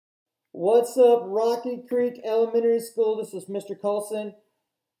What's up, Rocky Creek Elementary School? This is Mr. Colson.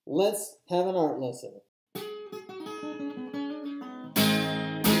 Let's have an art lesson.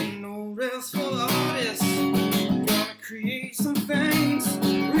 Ain't no rest for the artists. Gonna create some things.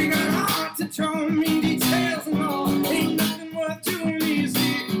 We got art to draw me details and all. Ain't nothing worth doing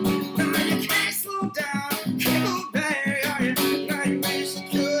easy. Now you can't slow down, can't go back. Now you wish you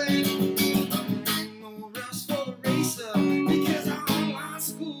could. Ain't no rest for the racer because our online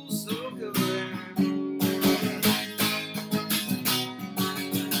school's so good.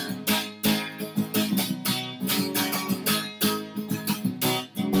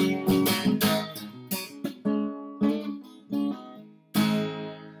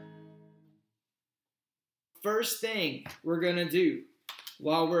 First thing we're going to do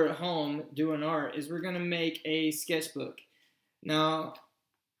while we're at home doing art is we're going to make a sketchbook. Now,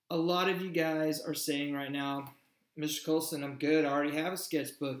 a lot of you guys are saying right now, Mr. Colson, I'm good. I already have a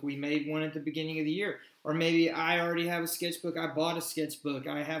sketchbook. We made one at the beginning of the year. Or maybe I already have a sketchbook. I bought a sketchbook.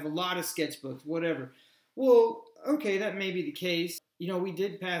 I have a lot of sketchbooks, whatever. Well, okay, that may be the case. You know, we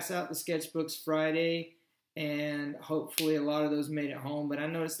did pass out the sketchbooks Friday, and hopefully a lot of those made it home. But I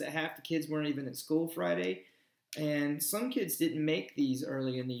noticed that half the kids weren't even at school Friday. And some kids didn't make these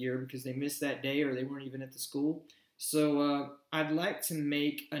early in the year because they missed that day or they weren't even at the school. So I'd like to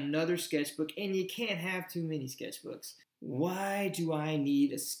make another sketchbook, and you can't have too many sketchbooks. Why do I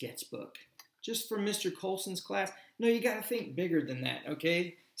need a sketchbook? Just for Mr. Colson's class? No, you got to think bigger than that,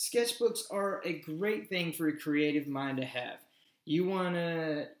 okay? Sketchbooks are a great thing for a creative mind to have. You want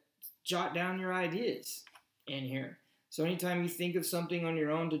to jot down your ideas in here. So anytime you think of something on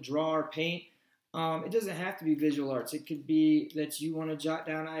your own to draw or paint, it doesn't have to be visual arts. It could be that you want to jot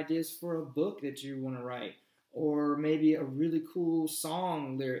down ideas for a book that you want to write, or maybe a really cool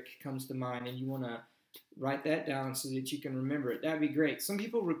song lyric comes to mind and you want to write that down so that you can remember it. That'd be great. Some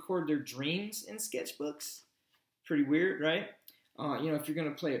people record their dreams in sketchbooks. Pretty weird, right? You know, if you're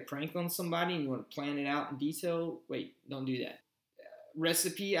going to play a prank on somebody and you want to plan it out in detail, wait, don't do that.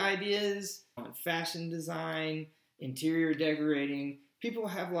 Recipe ideas, fashion design, interior decorating. People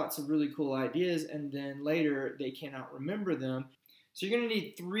have lots of really cool ideas, and then later they cannot remember them. So you're going to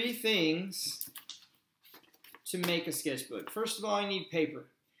need three things to make a sketchbook. First of all, you need paper.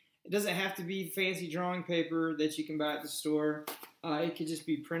 It doesn't have to be fancy drawing paper that you can buy at the store. It could just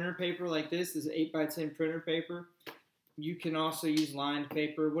be printer paper like this. This is 8x10 printer paper. You can also use lined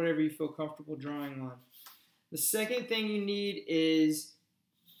paper, whatever you feel comfortable drawing on. The second thing you need is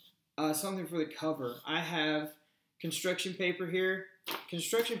something for the cover. I have construction paper here.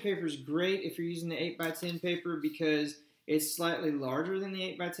 Construction paper is great if you're using the 8x10 paper because it's slightly larger than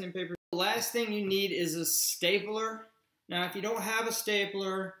the 8x10 paper. The last thing you need is a stapler. Now, if you don't have a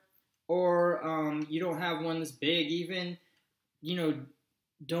stapler or you don't have one this big even, you know,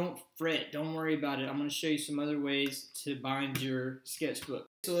 don't fret. Don't worry about it. I'm going to show you some other ways to bind your sketchbook.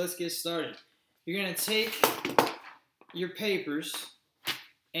 So let's get started. You're going to take your papers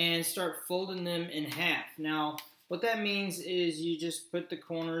and start folding them in half. Now, what that means is you just put the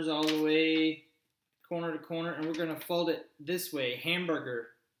corners all the way corner to corner, and we're going to fold it this way,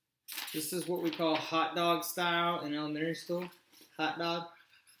 hamburger. This is what we call hot dog style in elementary school, hot dog.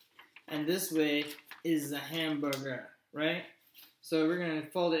 And this way is a hamburger, right? So we're going to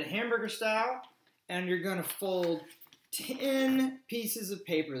fold it hamburger style, and you're going to fold 10 pieces of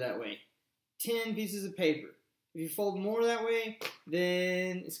paper that way. 10 pieces of paper. If you fold more that way,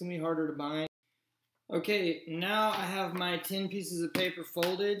 then it's going to be harder to bind. Okay, now I have my 10 pieces of paper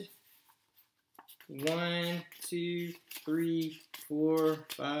folded. 1, 2, 3, 4,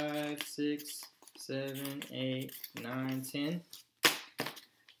 5, 6, 7, 8, 9, 10.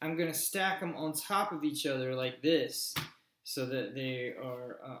 I'm going to stack them on top of each other like this so that they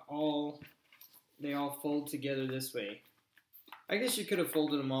are all fold together this way. I guess you could have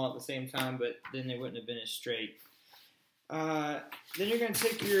folded them all at the same time, but then they wouldn't have been as straight. Then you're going to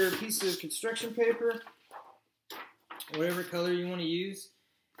take your piece of construction paper, whatever color you want to use,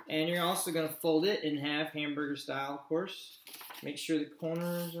 and you're also going to fold it in half, hamburger style, of course. Make sure the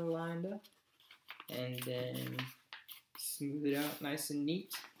corners are lined up, and then smooth it out nice and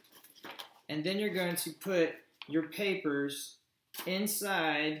neat. And then you're going to put your papers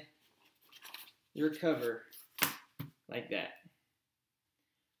inside your cover, like that.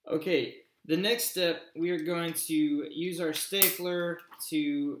 Okay. The next step, we are going to use our stapler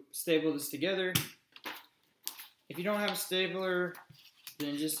to staple this together. If you don't have a stapler,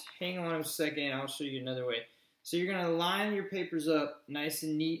 then just hang on a second. I'll show you another way. So you're going to line your papers up nice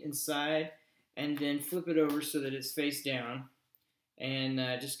and neat inside, and then flip it over so that it's face down. And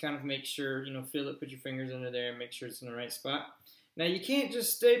just kind of make sure, you know, feel it, put your fingers under there and make sure it's in the right spot. Now you can't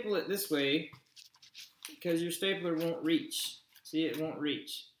just staple it this way because your stapler won't reach. See, it won't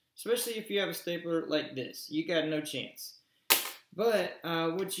reach. Especially if you have a stapler like this. You got no chance. But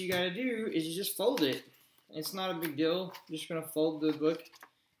what you got to do is you just fold it. It's not a big deal. You're just going to fold the book.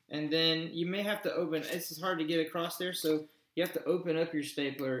 And then you may have to open. It's hard to get across there, so you have to open up your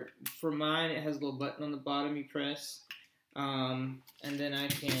stapler. For mine, it has a little button on the bottom you press. And then I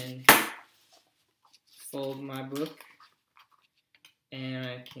can fold my book. And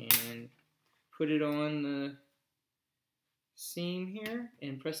I can put it on the seam here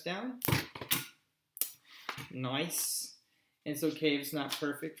and press down. Nice. And it's okay if it's not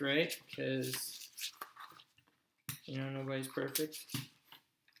perfect, right? Because, you know, nobody's perfect.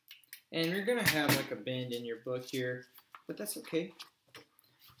 And you're going to have like a bend in your book here, but that's okay.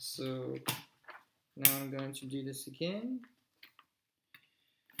 So now I'm going to do this again.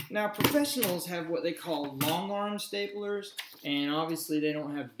 Now, professionals have what they call long arm staplers, and obviously they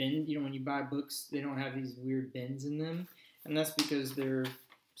don't have bend. You know, when you buy books, they don't have these weird bends in them, and that's because their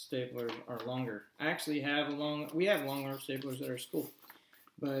staplers are longer. I actually have we have long arm staplers at our school,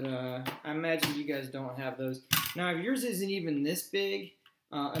 but I imagine you guys don't have those. Now, if yours isn't even this big,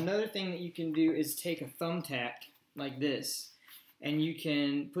 another thing that you can do is take a thumbtack like this, and you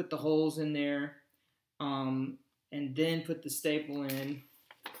can put the holes in there, and then put the staple in.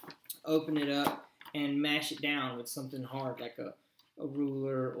 Open it up and mash it down with something hard like a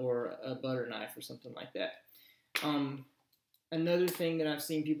ruler or a butter knife or something like that. Another thing that I've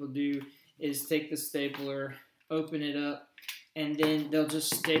seen people do is take the stapler, open it up, and then they'll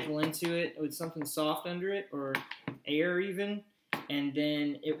just staple into it with something soft under it or air even, and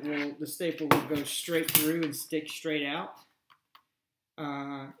then the staple will go straight through and stick straight out.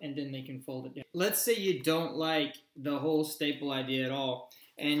 And then they can fold it down. Let's say you don't like the whole staple idea at all,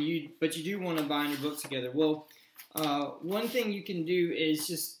 but you do want to bind your book together. Well, one thing you can do is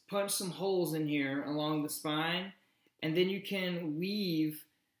just punch some holes in here along the spine, and then you can weave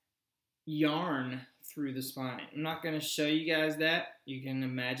yarn through the spine. I'm not going to show you guys that. You can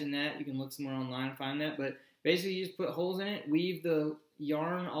imagine that. You can look somewhere online and find that. But basically, you just put holes in it, weave the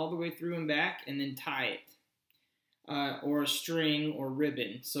yarn all the way through and back, and then tie it. Or a string or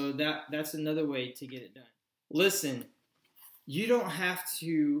ribbon. So that's another way to get it done. Listen, you don't have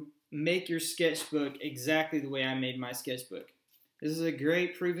to make your sketchbook exactly the way I made my sketchbook. This is a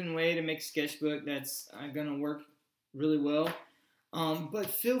great proven way to make a sketchbook that's going to work really well. But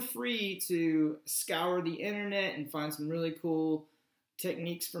feel free to scour the internet and find some really cool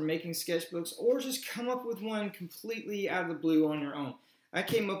techniques for making sketchbooks, or just come up with one completely out of the blue on your own. I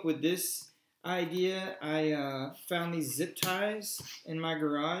came up with this idea. I found these zip ties in my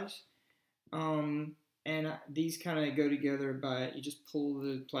garage, and these kind of go together by you just pull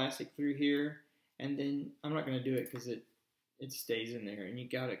the plastic through here, and then I'm not going to do it because it stays in there and you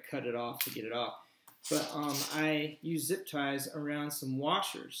got to cut it off to get it off, but I use zip ties around some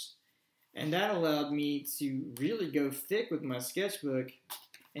washers, and that allowed me to really go thick with my sketchbook.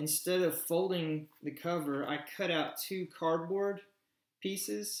 Instead of folding the cover, I cut out 2 cardboard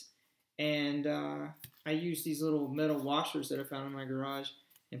pieces. And I used these little metal washers that I found in my garage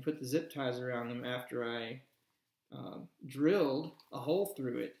and put the zip ties around them after I drilled a hole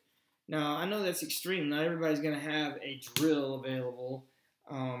through it. Now, I know that's extreme. Not everybody's going to have a drill available,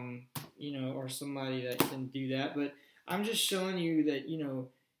 you know, or somebody that can do that. But I'm just showing you that, you know,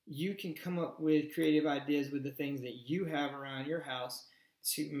 you can come up with creative ideas with the things that you have around your house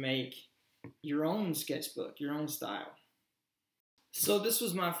to make your own sketchbook, your own style. So this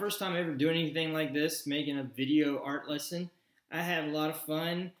was my first time ever doing anything like this, making a video art lesson. I had a lot of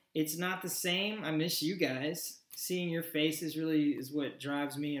fun. It's not the same. I miss you guys. Seeing your faces really is what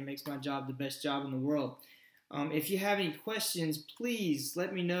drives me and makes my job the best job in the world. If you have any questions, please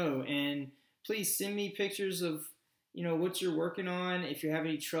let me know, and please send me pictures of, you know, what you're working on. If you have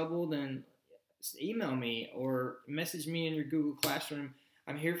any trouble, then email me or message me in your Google Classroom.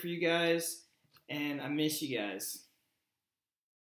 I'm here for you guys, and I miss you guys.